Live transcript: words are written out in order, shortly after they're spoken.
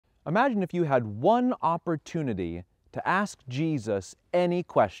Imagine if you had one opportunity to ask Jesus any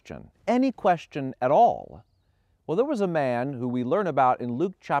question at all. Well, there was a man who we learn about in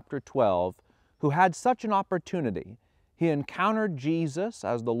Luke chapter 12 who had such an opportunity. He encountered Jesus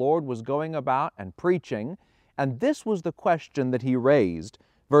as the Lord was going about and preaching, and this was the question that he raised.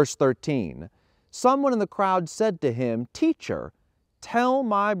 Verse 13, someone in the crowd said to him, "Teacher, tell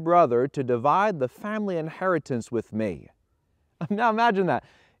my brother to divide the family inheritance with me." Now imagine that.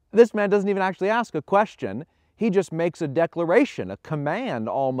 This man doesn't even actually ask a question. He just makes a declaration, a command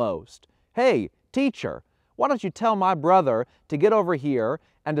almost. "Hey, teacher, why don't you tell my brother to get over here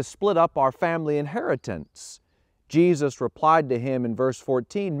and to split up our family inheritance?" Jesus replied to him in verse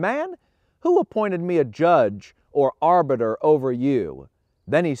 14, "Man, who appointed me a judge or arbiter over you?"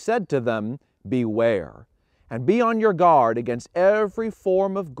 Then he said to them, "Beware, and be on your guard against every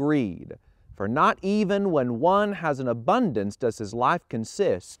form of greed. For not even when one has an abundance does his life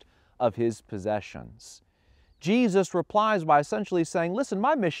consist of his possessions." Jesus replies by essentially saying, listen,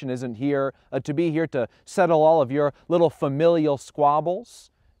 my mission isn't here to be here to settle all of your little familial squabbles.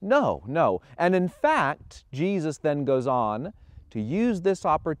 No. And in fact, Jesus then goes on to use this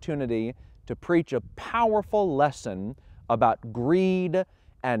opportunity to preach a powerful lesson about greed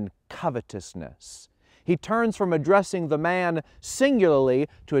and covetousness. He turns from addressing the man singularly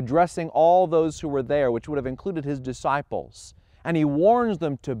to addressing all those who were there, which would have included his disciples. And he warns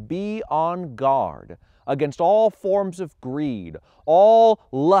them to be on guard against all forms of greed, all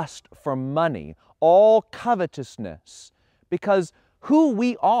lust for money, all covetousness, because who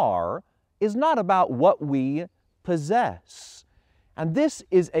we are is not about what we possess. And this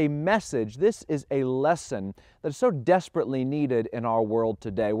is a message, this is a lesson that is so desperately needed in our world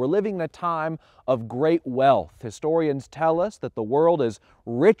today. We're living in a time of great wealth. Historians tell us that the world is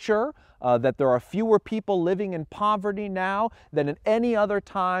richer, that there are fewer people living in poverty now than at any other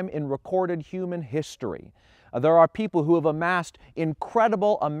time in recorded human history. There are people who have amassed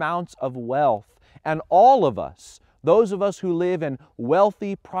incredible amounts of wealth, and all of us, those of us who live in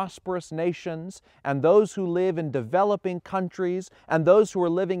wealthy, prosperous nations, and those who live in developing countries, and those who are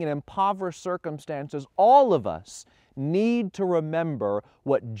living in impoverished circumstances, all of us need to remember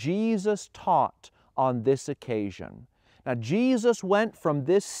what Jesus taught on this occasion. Now, Jesus went from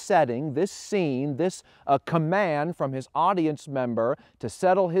this setting, this scene, this command from his audience member to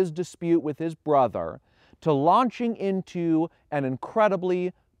settle his dispute with his brother, to launching into an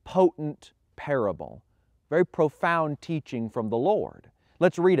incredibly potent parable. Very profound teaching from the Lord.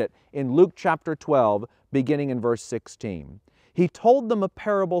 Let's read it in Luke chapter 12, beginning in verse 16. He told them a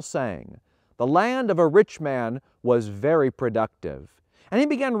parable saying, "The land of a rich man was very productive. And he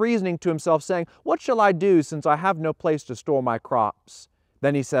began reasoning to himself, saying, 'What shall I do, since I have no place to store my crops?'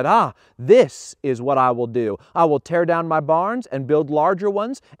 Then he said, 'This is what I will do. I will tear down my barns and build larger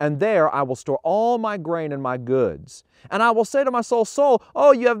ones, and there I will store all my grain and my goods. And I will say to my soul, Soul,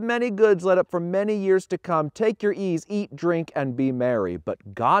 you have many goods laid up for many years to come. Take your ease, eat, drink, and be merry.'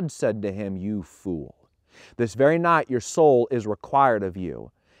 But God said to him, 'You fool, this very night your soul is required of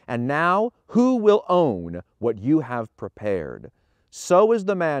you. And now who will own what you have prepared? So is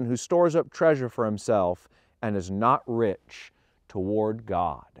the man who stores up treasure for himself and is not rich toward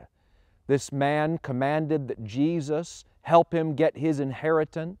God.'" This man commanded that Jesus help him get his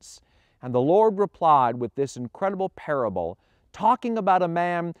inheritance, and the Lord replied with this incredible parable, talking about a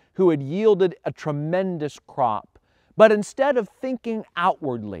man who had yielded a tremendous crop. But instead of thinking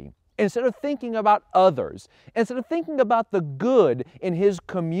outwardly, instead of thinking about others, instead of thinking about the good in his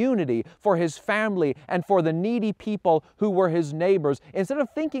community, for his family, and for the needy people who were his neighbors, instead of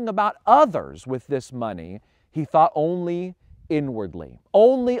thinking about others with this money, he thought only inwardly,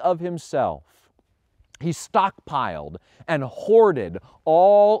 only of himself. He stockpiled and hoarded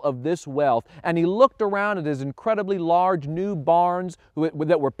all of this wealth, and he looked around at his incredibly large new barns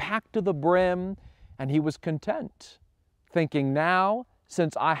that were packed to the brim, and he was content, thinking, now,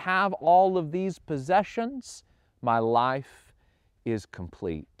 since I have all of these possessions, my life is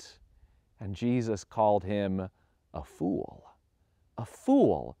complete. And Jesus called him a fool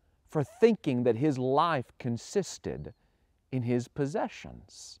for thinking that his life consisted in his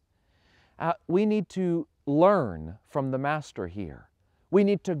possessions. We need to learn from the Master here. We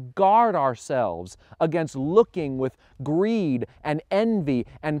need to guard ourselves against looking with greed and envy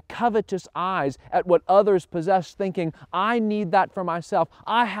and covetous eyes at what others possess, thinking, I need that for myself.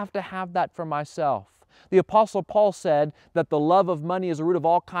 I have to have that for myself. The Apostle Paul said that the love of money is the root of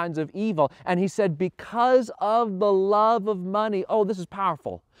all kinds of evil. And he said, because of the love of money, this is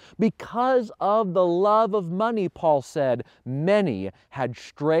powerful. Because of the love of money, Paul said, many had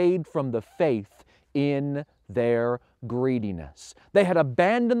strayed from the faith in their greediness. They had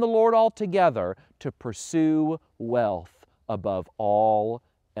abandoned the Lord altogether to pursue wealth above all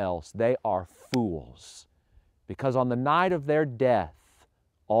else. They are fools, because on the night of their death,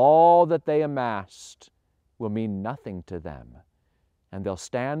 all that they amassed will mean nothing to them, and they'll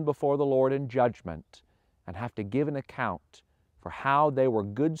stand before the Lord in judgment and have to give an account for how they were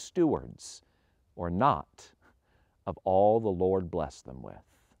good stewards or not of all the Lord blessed them with.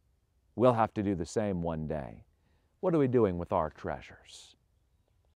 We'll have to do the same one day. What are we doing with our treasures?